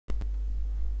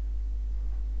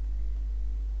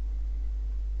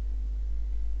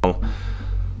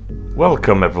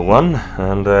Welcome everyone,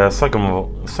 and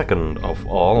second of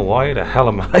all, why the hell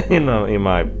am I in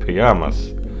my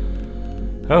pajamas?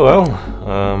 Oh well,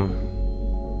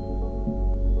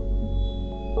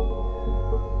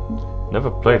 never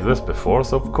played this before,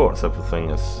 so of course everything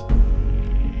is...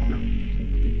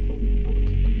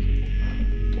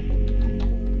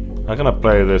 I'm gonna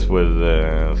play this with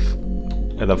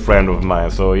a friend of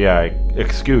mine, so yeah,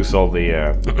 excuse all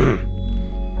the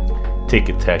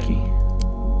ticky-tacky.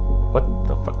 What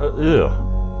the fuck? Ugh.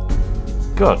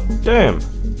 God damn!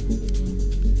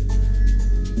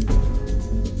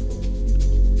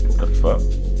 What the fuck?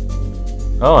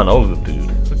 Oh, an older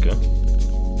dude. Okay.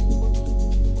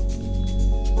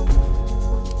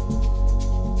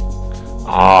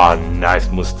 Ah, nice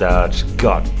mustache.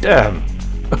 God damn!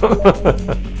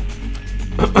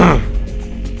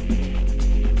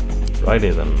 Righty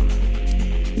then.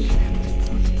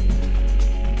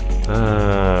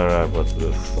 Right, what's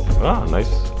this? Ah, nice.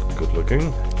 Good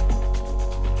looking.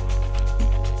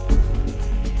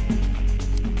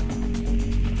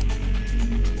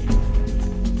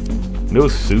 No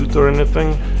suit or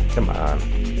anything? Come on.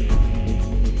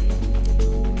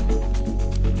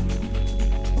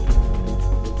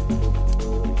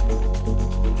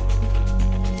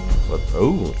 What?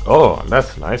 Oh,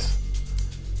 that's nice.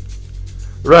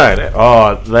 Right.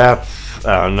 Oh, that's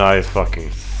a nice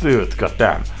fucking suit.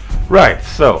 Goddamn. Right,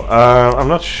 so I'm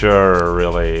not sure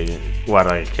really what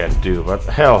I can do, but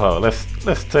hell ho,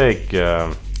 let's take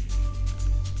the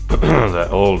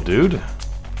old dude.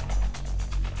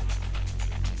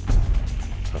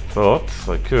 I thought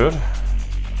I could.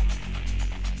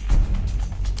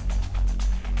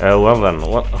 Well then,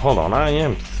 what? Hold on, I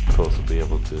am supposed to be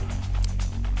able to.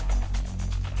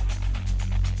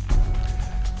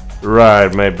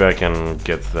 Right, maybe I can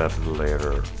get that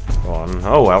later on.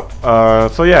 Oh well.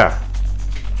 So yeah,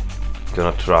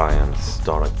 gonna try and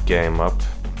start a game up.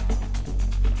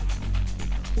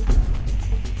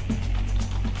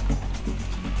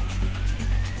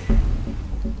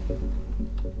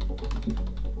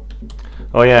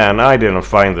 Oh yeah, and I didn't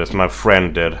find this. My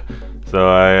friend did. So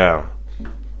I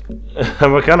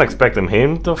was kind of expecting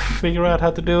him to figure out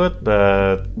how to do it,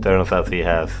 but turns out he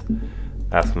has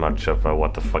as much of a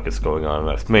what the fuck is going on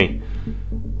as me.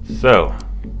 So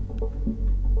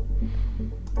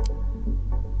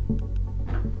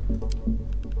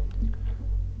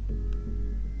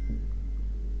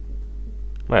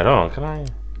wait, hold on, can I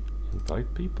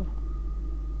invite people?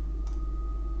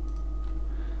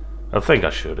 I think I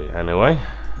should anyway.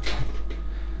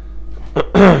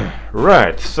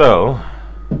 Right, so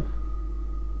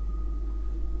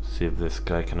see if this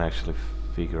guy can actually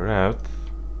figure out.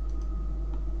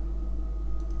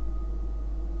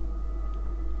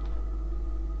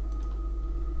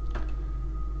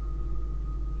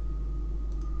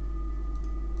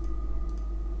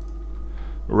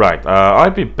 Right, I'll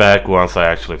be back once I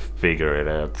actually figure it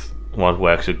out. Once we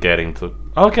actually get into...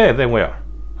 Okay, there we are.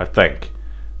 I think.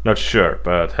 Not sure,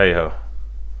 but hey ho.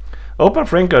 Open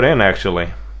Frank got in actually.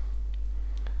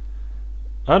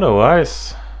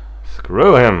 Otherwise,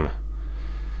 screw him.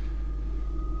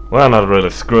 Well, not really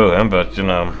screw him, but you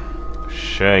know,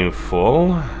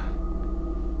 shameful.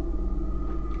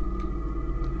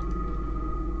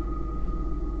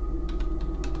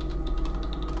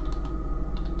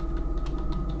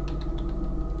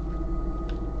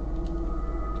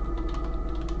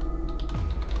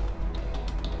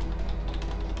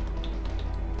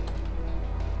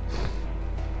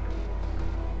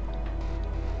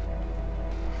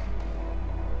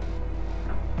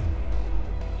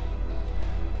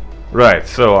 Right,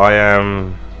 so I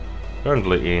am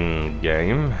currently in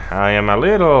game. I am a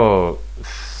little...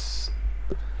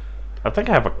 I think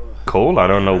I have a cold, I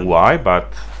don't know why,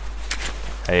 but...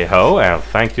 Hey ho, and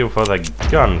thank you for the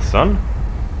gun, son.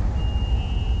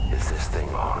 Is this thing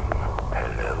on?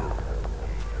 Hello?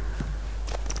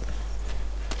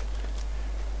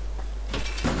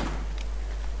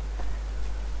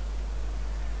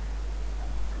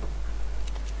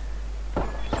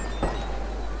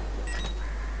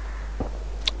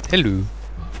 Hello.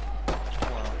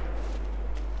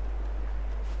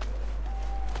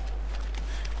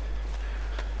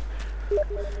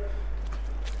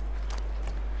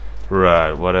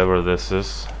 Right, whatever this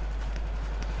is.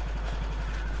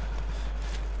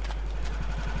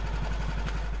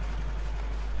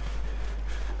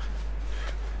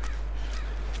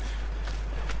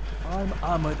 I'm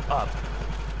armored up.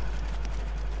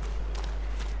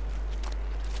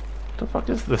 What the fuck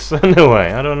is this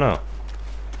anyway? I don't know.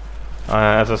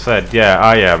 As I said, yeah,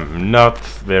 I am not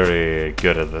very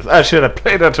good at this. I should have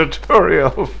played a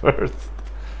tutorial first.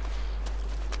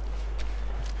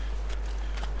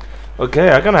 Okay,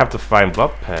 I'm gonna have to find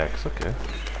blood packs. Okay.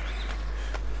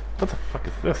 What the fuck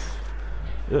is this?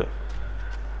 Ugh.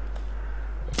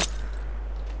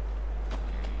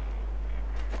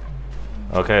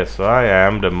 Okay, so I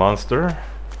am the monster.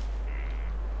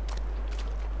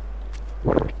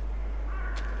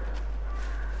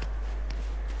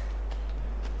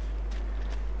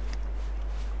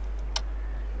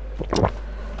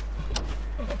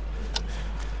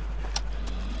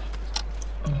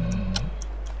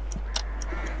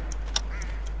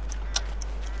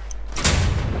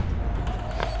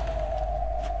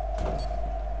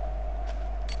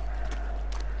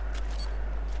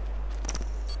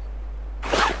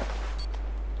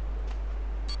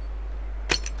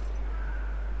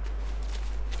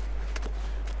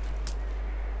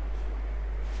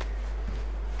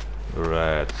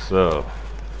 Right, so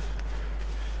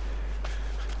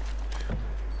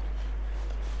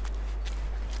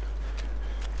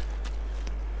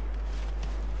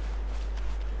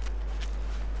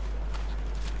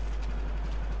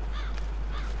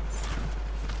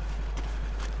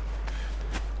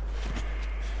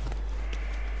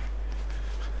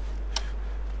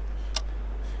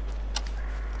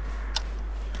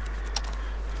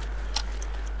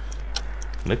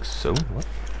next zone, what?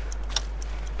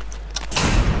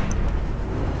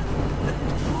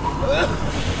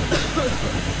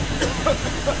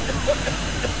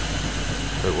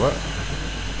 Wait, what?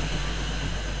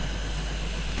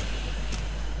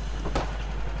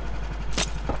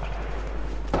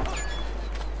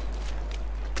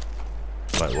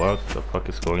 Wait, what the fuck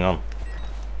is going on?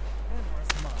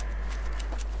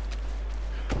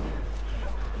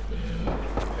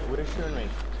 Where's shooting me?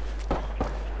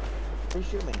 Who's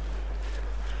shooting me?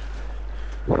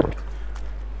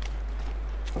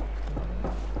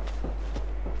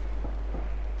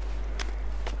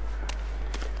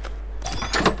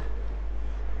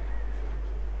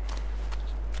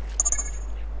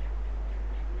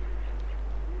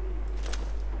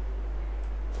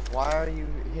 Why are you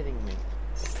hitting me?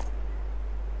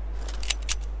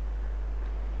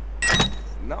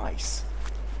 Nice.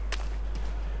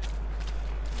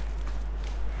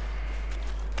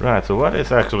 Right, so what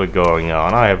is actually going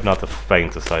on? I have not the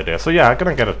faintest idea. So yeah, I'm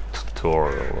gonna get a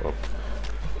tutorial up.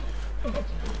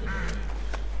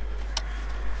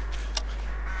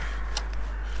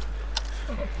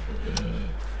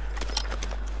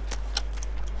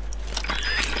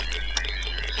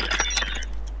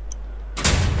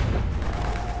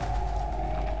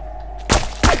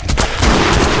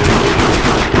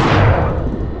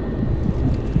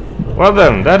 Well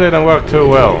then, that didn't work too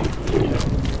well.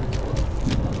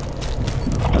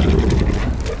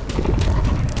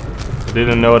 I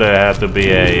didn't know there had to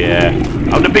be a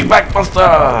I'm the big back monster!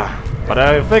 But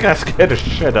I think I scared the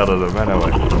shit out of them anyway.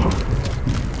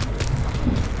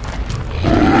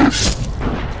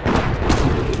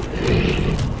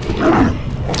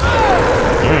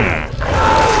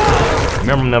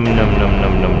 Num num num num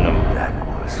num num num. That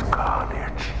was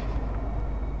carnage.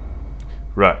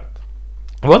 Right.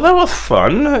 Well, that was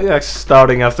fun.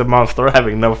 Starting as the monster,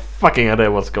 having no fucking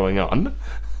idea what's going on.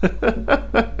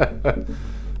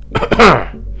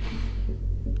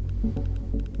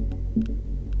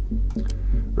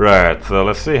 Right, so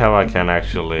let's see how I can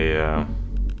actually...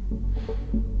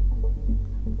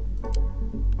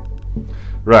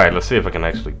 Right, let's see if I can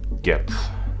actually get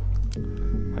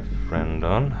my friend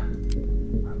on.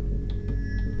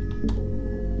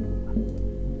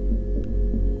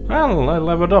 Well, I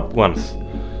leveled up once.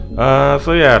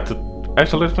 So yeah,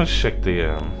 actually let's check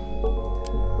the...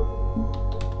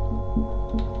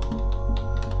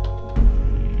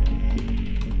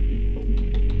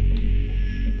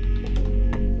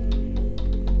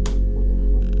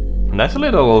 Nice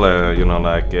little, you know,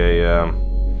 like a...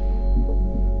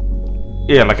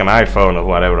 yeah, like an iPhone or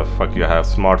whatever the fuck you have,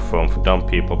 smartphone for dumb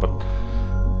people, but...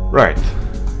 Right.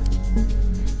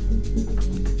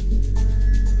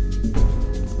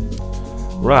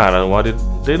 Right, and what it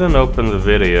didn't open the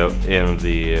video in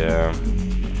the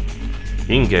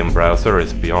in-game browser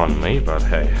is beyond me, but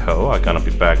hey ho, I'm gonna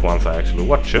be back once I actually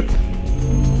watch it.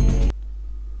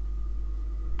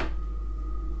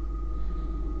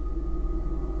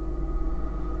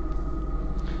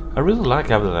 I really like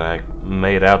how I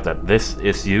made out that this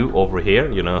is you over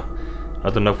here, you know.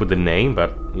 Not enough with the name,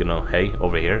 but you know, hey,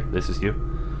 over here, this is you.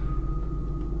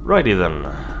 Righty then.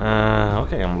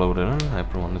 Okay, I'm loaded in.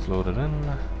 Everyone is loaded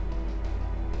in.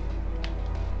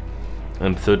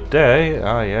 And today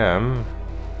I am...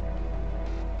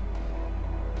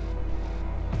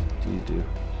 What do you do?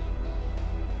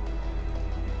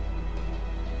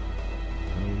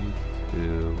 3,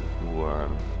 2,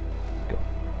 1, go.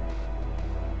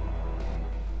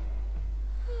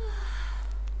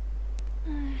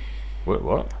 Wait,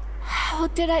 what? How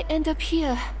did I end up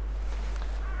here?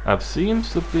 That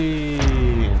seems to be...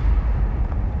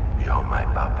 You're my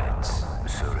puppets,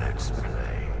 so let's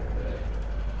play.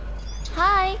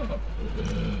 Hi.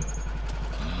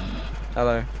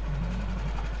 Hello.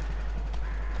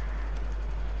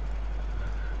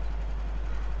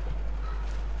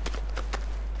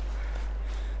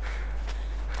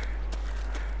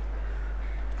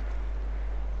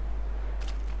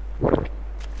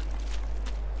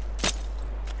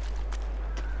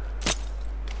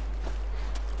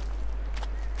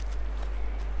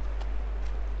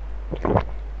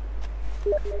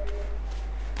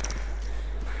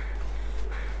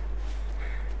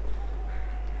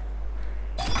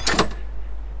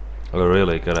 Oh,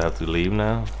 really? Gonna have to leave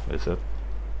now? Is it?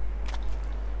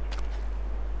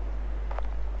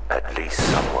 At least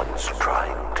someone's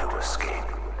trying to escape.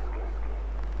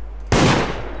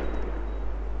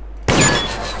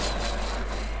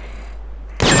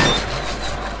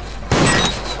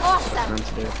 Awesome. Time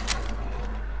to do it.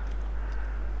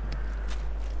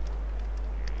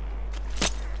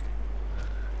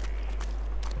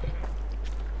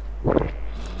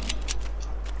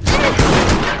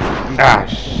 Ah,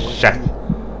 shit.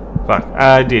 Fuck,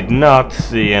 I did not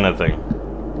see anything.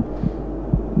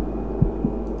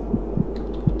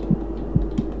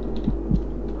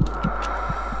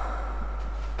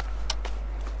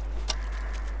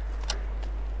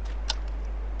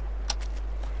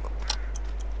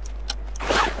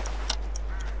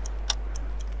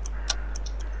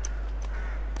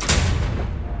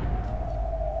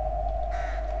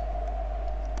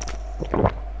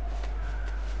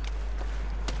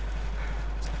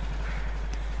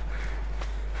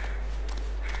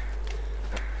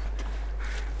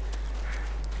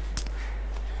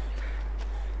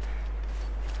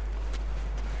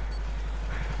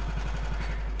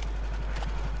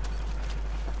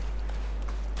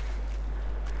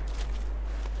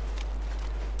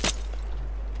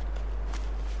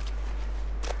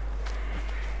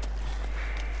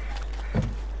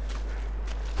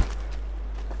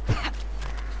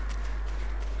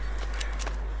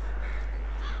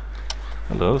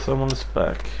 Hello, someone is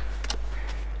back.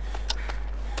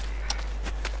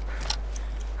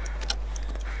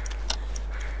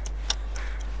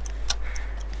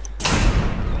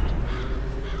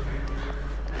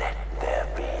 Let there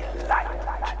be light.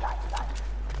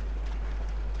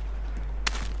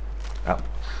 Oh,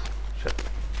 shit.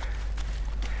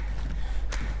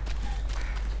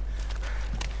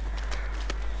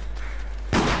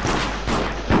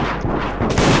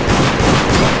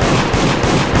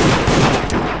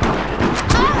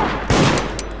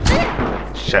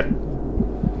 Shit.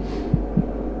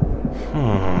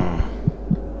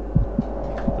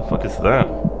 The fuck is that?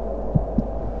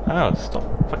 Oh, stop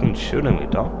fucking shooting me,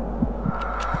 dog.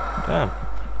 Damn.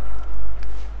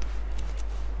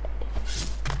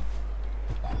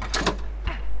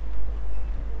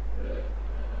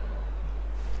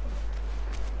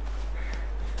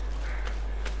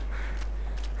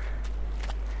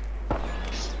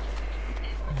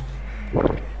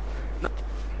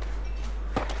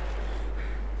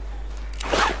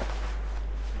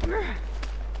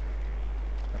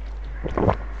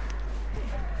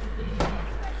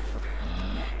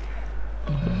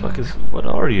 What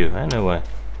are you, anyway?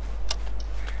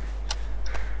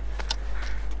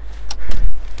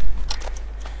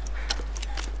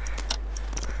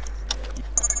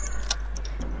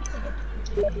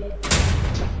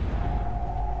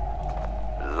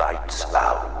 Lights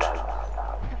out.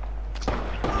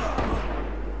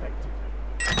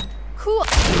 Cool.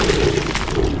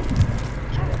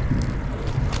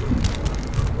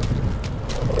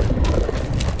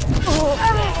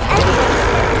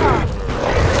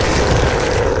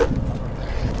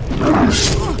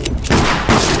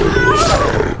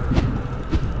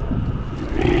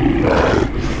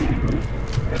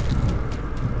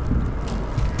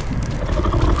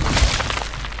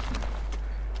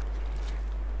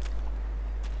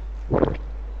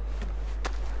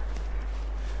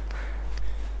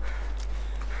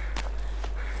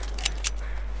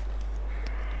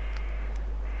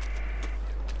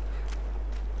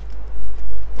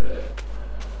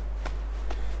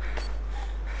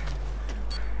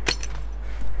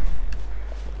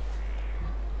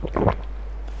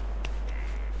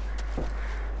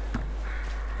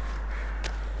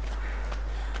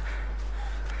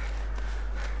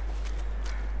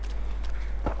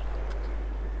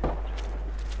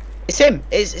 It's him.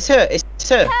 It's her. It's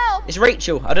her. Help! It's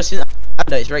Rachel. I just. No,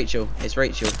 it's Rachel. It's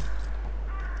Rachel.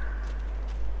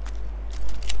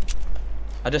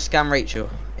 I just scanned Rachel.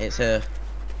 It's her.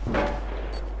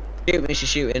 Shoot me. She's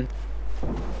shooting.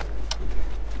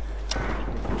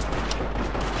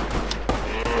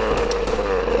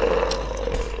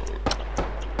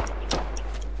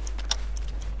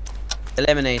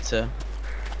 Eliminator.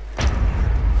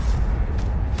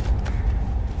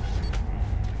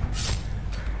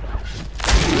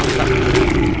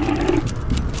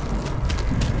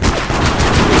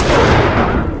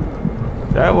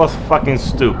 That was fucking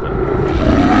stupid.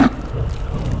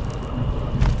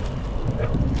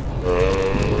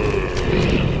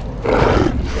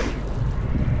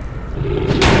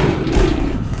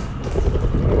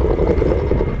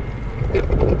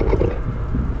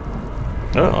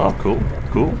 Oh, cool,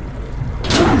 cool.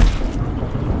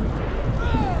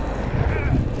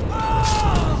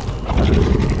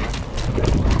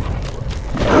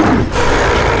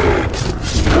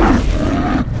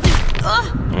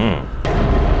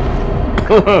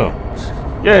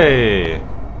 Yay!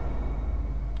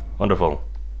 Wonderful.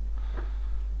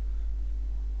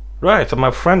 Right, so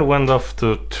my friend went off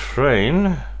to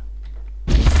train.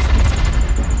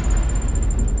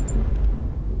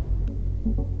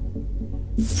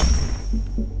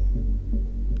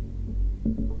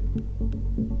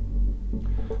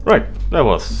 Right, that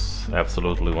was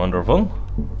absolutely wonderful.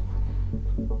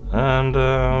 And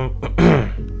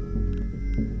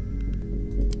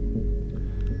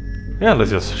yeah,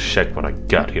 let's just check what I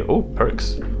got here. Oh,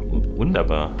 perks.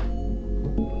 Wunderbar.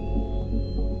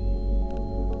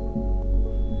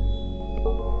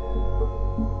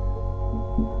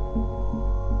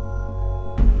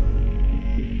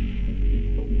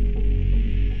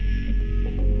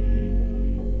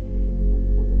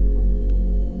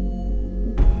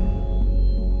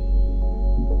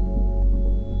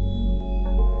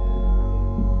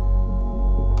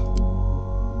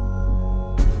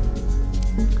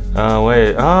 Oh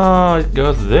wait, oh, it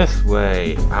goes this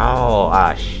way. Oh,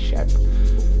 ah, shit.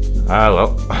 Ah,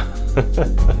 well.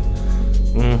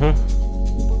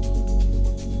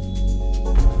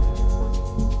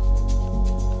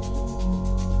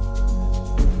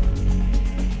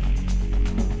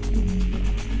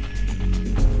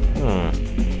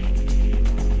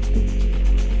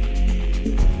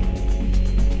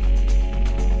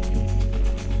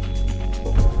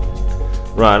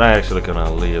 Right, I'm actually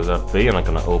gonna leave that be and I'm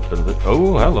gonna open the...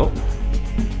 Oh, hello.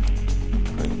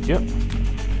 Thank you.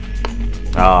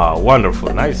 Ah,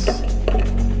 wonderful, nice.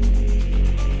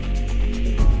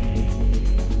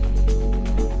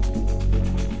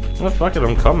 Well, fuck it,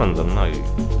 I'm coming then.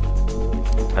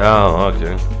 Oh,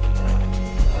 okay.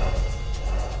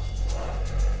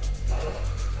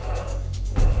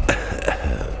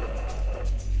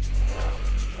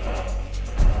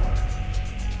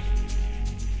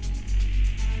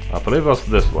 I believe it was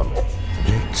this one.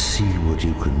 Let's see what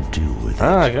you can do with it.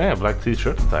 Ah, okay, a black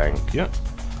t-shirt, thank you.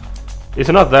 It's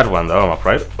not that one though, I'm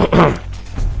afraid.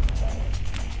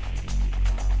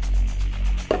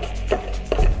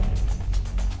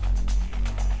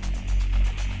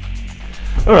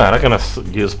 Alright, I'm gonna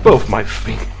use both my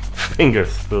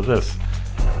fingers for this.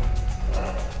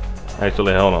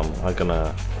 Actually, hold on, I'm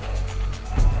gonna...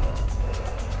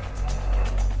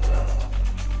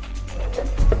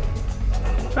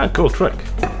 Ah, cool trick.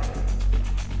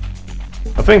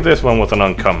 I think this one was an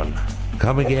uncommon.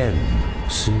 Come again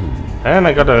soon. And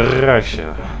I got a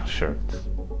Russia shirt.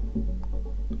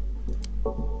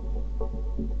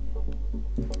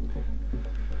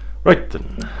 Right then.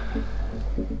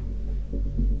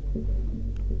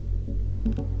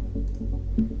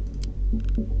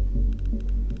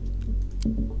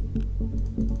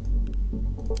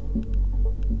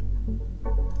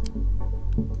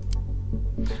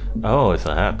 Oh, it's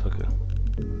a hat, okay.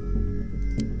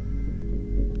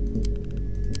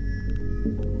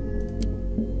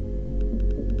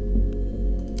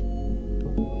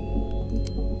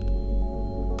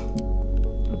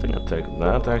 I think I'll take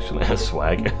that actually as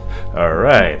swag.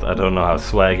 Alright, I don't know how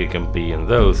swaggy can be in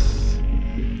those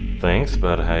things,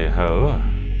 but hey ho.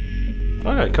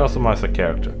 Okay, customize a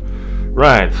character.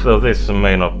 Right, so this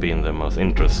may not be the most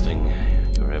interesting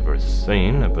you've ever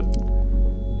seen, but...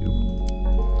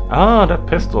 Ah, that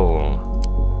pistol!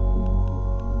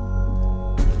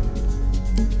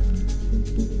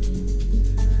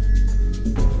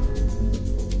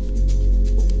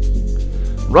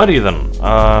 Righty then,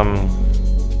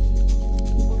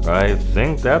 I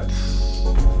think that's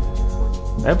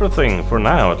everything for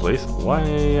now at least. Why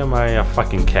am I a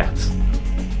fucking cat?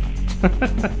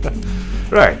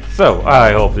 Right, so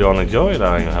I hope you all enjoyed.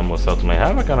 I most certainly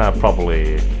have. I'm gonna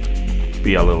probably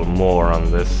be a little more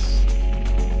on this.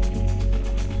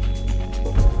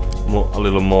 A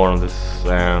little more on this,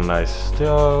 and I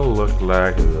still look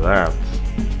like that.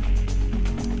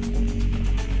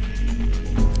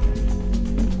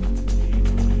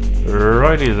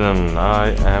 Righty then,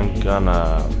 I am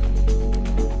gonna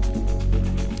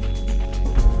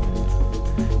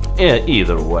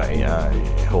Either way, I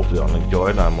hope you all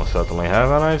enjoyed. I most certainly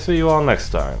have, and I see you all next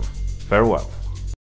time. Farewell.